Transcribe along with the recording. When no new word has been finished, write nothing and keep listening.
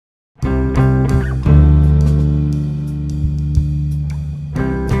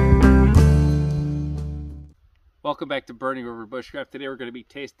Welcome back to Burning River Bushcraft. Today we're going to be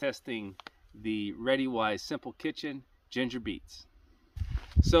taste testing the Readywise Simple Kitchen Ginger Beets.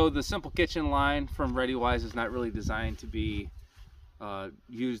 So the Simple Kitchen line from Readywise is not really designed to be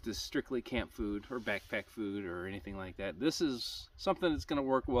used as strictly camp food or backpack food or anything like that. This is something that's going to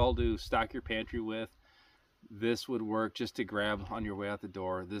work well to stock your pantry with. This would work just to grab on your way out the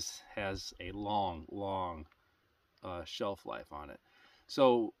door. This has a long shelf life on it.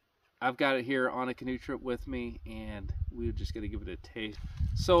 So I've got it here on a canoe trip with me, and we're just going to give it a taste.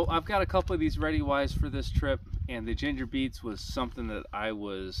 So I've got a couple of these Readywise for this trip, and the ginger beets was something that I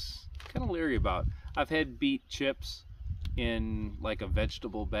was kind of leery about. I've had beet chips in like a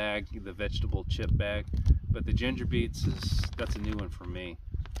vegetable bag, the vegetable chip bag, but the ginger beets that's a new one for me.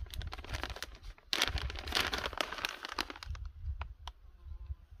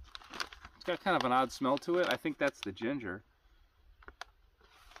 It's got kind of an odd smell to it. I think that's the ginger.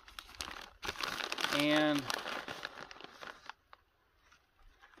 And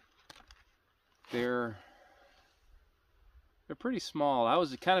they're pretty small. I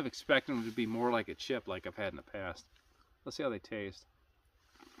was kind of expecting them to be more like a chip like I've had in the past. Let's see how they taste.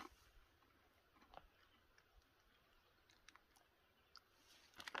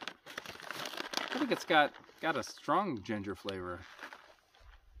 I think it's got a strong ginger flavor.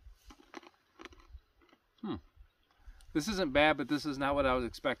 This isn't bad, but this is not what I was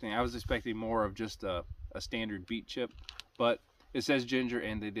expecting. I was expecting more of just a standard beet chip, but it says ginger,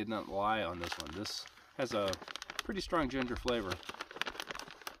 and they did not lie on this one. This has a pretty strong ginger flavor.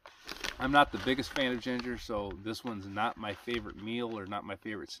 I'm not the biggest fan of ginger, so this one's not my favorite meal or not my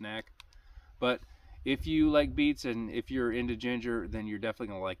favorite snack. But if you like beets and if you're into ginger, then you're definitely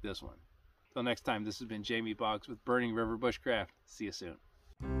going to like this one. Till next time, this has been Jamie Boggs with Burning River Bushcraft. See you soon.